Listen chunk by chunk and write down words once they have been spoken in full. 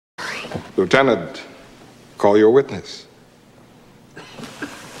Lieutenant, call your witness.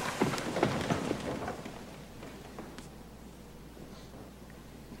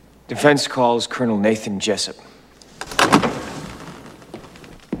 Defense calls Colonel Nathan Jessup.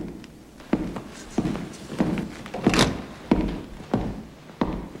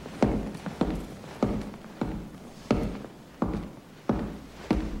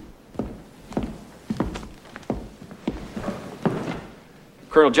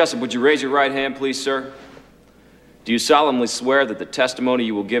 Colonel Jessup, would you raise your right hand, please, sir? Do you solemnly swear that the testimony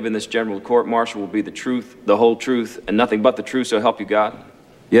you will give in this general court-martial will be the truth, the whole truth, and nothing but the truth, so help you God?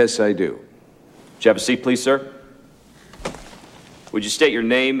 Yes, I do. Would you have a seat, please, sir? Would you state your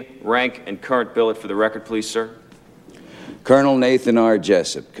name, rank, and current billet for the record, please, sir? Colonel Nathan R.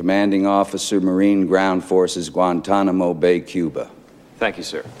 Jessup, Commanding Officer, Marine Ground Forces, Guantanamo Bay, Cuba. Thank you,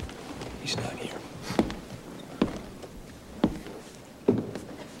 sir. He's not here.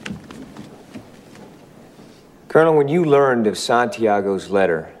 Colonel, when you learned of Santiago's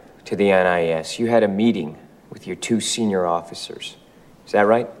letter to the NIS, you had a meeting with your two senior officers. Is that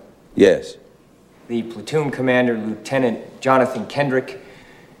right? Yes. The platoon commander, Lieutenant Jonathan Kendrick,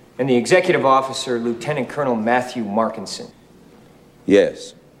 and the executive officer, Lieutenant Colonel Matthew Markinson.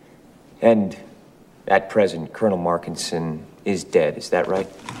 Yes. And at present, Colonel Markinson is dead. Is that right?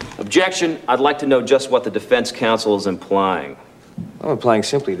 Objection. I'd like to know just what the defense counsel is implying. I'm implying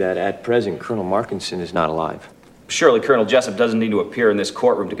simply that at present, Colonel Markinson is not alive. Surely Colonel Jessup doesn't need to appear in this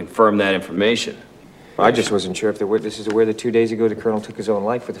courtroom to confirm that information. I just wasn't sure if the witness is aware that 2 days ago the colonel took his own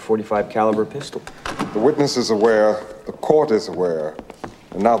life with a .45 caliber pistol. The witness is aware, the court is aware,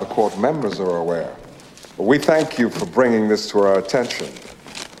 and now the court members are aware. But we thank you for bringing this to our attention.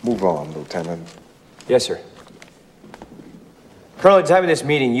 Move on, Lieutenant. Yes, sir. Colonel, at the time of this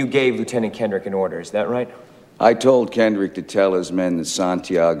meeting, you gave Lieutenant Kendrick an order. Is that right? I told Kendrick to tell his men that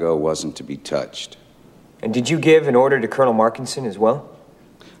Santiago wasn't to be touched. And did you give an order to Colonel Markinson as well?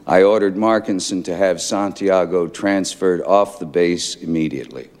 I ordered Markinson to have Santiago transferred off the base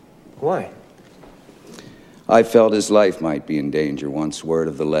immediately. Why? I felt his life might be in danger once word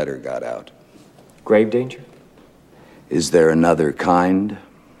of the letter got out. Grave danger? Is there another kind?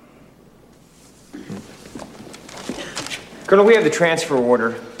 Colonel, we have the transfer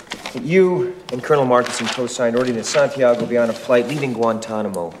order that you and Colonel Markinson co-signed, ordering that Santiago be on a flight leaving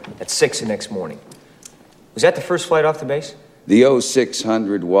Guantanamo at 6 the next morning. Was that the first flight off the base? The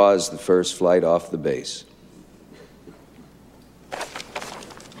O-600 was the first flight off the base.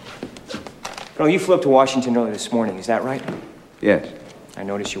 Colonel, you flew up to Washington early this morning, is that right? Yes. I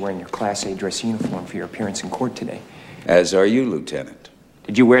noticed you're wearing your Class A dress uniform for your appearance in court today. As are you, Lieutenant.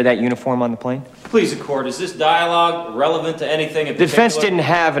 Did you wear that uniform on the plane? Please, the court, is this dialogue relevant to anything in The defense particular? didn't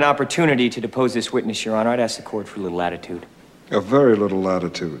have an opportunity to depose this witness, Your Honor. I'd ask the court for a little latitude. A very little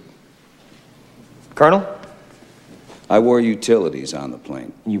latitude. Colonel? I wore utilities on the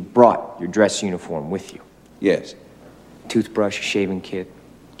plane. You brought your dress uniform with you. Yes. Toothbrush, a shaving kit,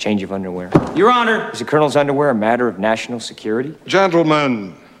 change of underwear. Your Honor! Is the colonel's underwear a matter of national security?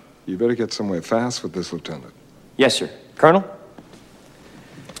 Gentlemen, you better get somewhere fast with this, Lieutenant. Yes, sir. Colonel?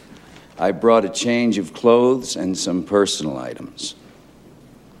 I brought a change of clothes and some personal items.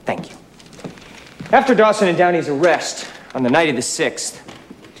 Thank you. After Dawson and Downey's arrest on the night of the 6th,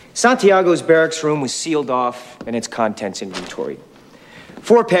 Santiago's barracks room was sealed off and its contents inventoried.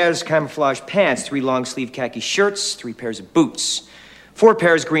 4 pairs camouflage pants, 3 long-sleeve khaki shirts, 3 pairs of boots, 4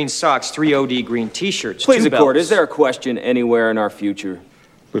 pairs green socks, 3 OD green T-shirts. Please, 2 the court, belts. is there a question anywhere in our future?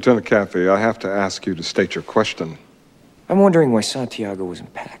 Lieutenant Caffey, I have to ask you to state your question. I'm wondering why Santiago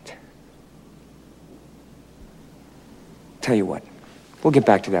wasn't packed. Tell you what, we'll get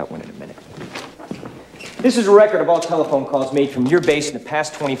back to that one in a minute. This is a record of all telephone calls made from your base in the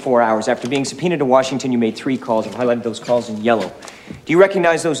past 24 hours. After being subpoenaed to Washington, you made 3 calls. I've highlighted those calls in yellow. Do you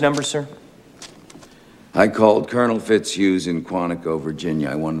recognize those numbers, sir? I called Colonel Fitzhughes in Quantico, Virginia.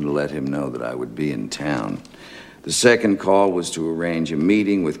 I wanted to let him know that I would be in town. The second call was to arrange a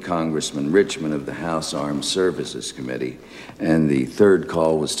meeting with Congressman Richmond of the House Armed Services Committee. And the third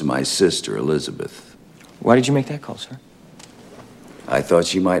call was to my sister, Elizabeth. Why did you make that call, sir? I thought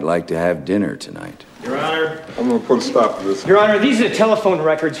she might like to have dinner tonight. Your Honor. I'm going to put a stop to this. Your Honor, these are the telephone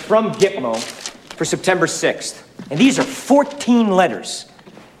records from Gitmo for September 6th. And these are 14 letters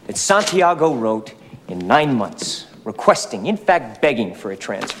that Santiago wrote in 9 months, requesting, in fact, begging for a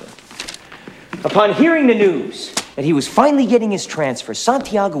transfer. Upon hearing the news that he was finally getting his transfer,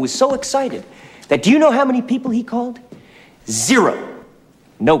 Santiago was so excited that do you know how many people he called? 0.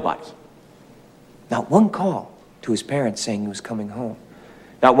 Nobody. Not one call to his parents saying he was coming home.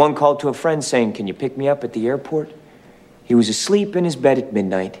 Not one call to a friend saying, can you pick me up at the airport? He was asleep in his bed at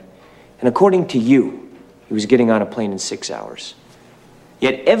midnight, And according to you, he was getting on a plane in 6 hours.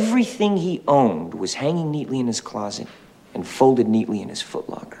 Yet everything he owned was hanging neatly in his closet and folded neatly in his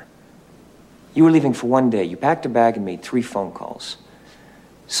footlocker. You were leaving for 1 day. You packed a bag and made 3 phone calls.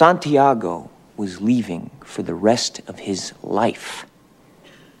 Santiago was leaving for the rest of his life.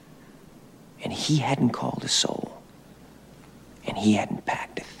 And he hadn't called a soul. And he hadn't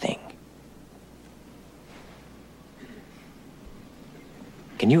packed a thing.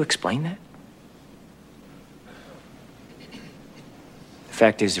 Can you explain that? The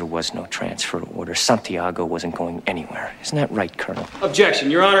fact is, there was no transfer order. Santiago wasn't going anywhere. Isn't that right, Colonel?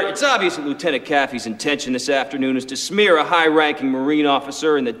 Objection, Your Honor. It's obvious that Lieutenant Caffey's intention this afternoon is to smear a high-ranking Marine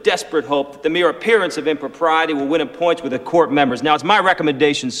officer in the desperate hope that the mere appearance of impropriety will win him points with the court members. Now, it's my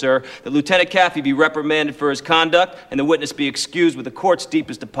recommendation, sir, that Lieutenant Caffey be reprimanded for his conduct and the witness be excused with the court's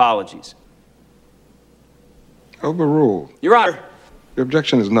deepest apologies. Overruled. Your Honor. The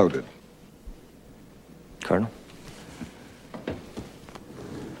objection is noted. Colonel?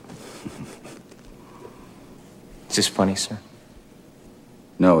 Is this funny, sir?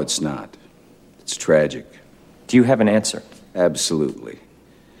 No, it's not. It's tragic. Do you have an answer? Absolutely.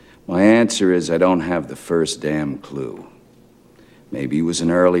 My answer is I don't have the first damn clue. Maybe he was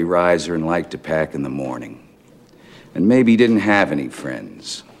an early riser and liked to pack in the morning. And maybe he didn't have any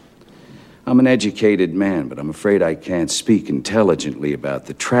friends. I'm an educated man, but I'm afraid I can't speak intelligently about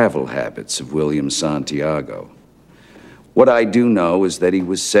the travel habits of William Santiago. What I do know is that he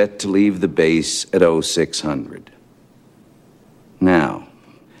was set to leave the base at 0600. Now,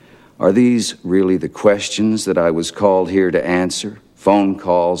 are these really the questions that I was called here to answer? Phone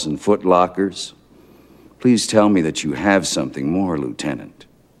calls and footlockers? Please tell me that you have something more, Lieutenant.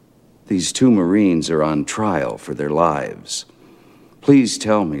 These 2 Marines are on trial for their lives. Please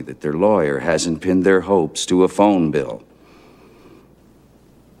tell me that their lawyer hasn't pinned their hopes to a phone bill.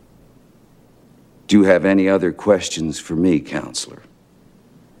 Do you have any other questions for me, Counselor?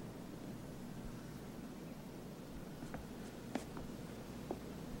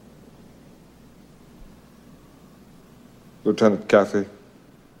 Lieutenant Caffey.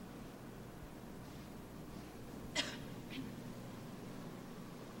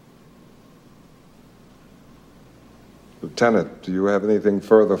 Lieutenant, do you have anything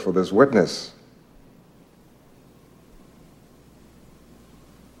further for this witness?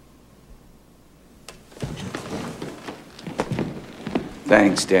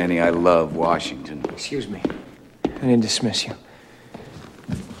 Thanks, Danny. I love Washington. Excuse me. I didn't dismiss you.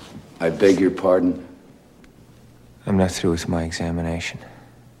 I beg your pardon? I'm not through with my examination.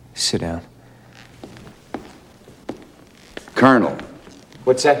 Sit down. Colonel.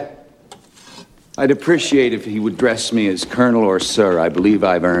 What's that? I'd appreciate if he would address me as Colonel or Sir. I believe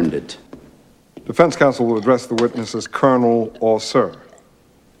I've earned it. Defense counsel will address the witness as Colonel or Sir.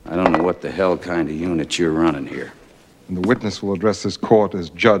 I don't know what the hell kind of unit you're running here. And the witness will address this court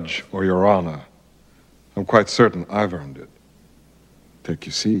as Judge or Your Honor. I'm quite certain I've earned it. Take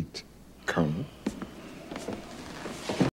your seat, Colonel.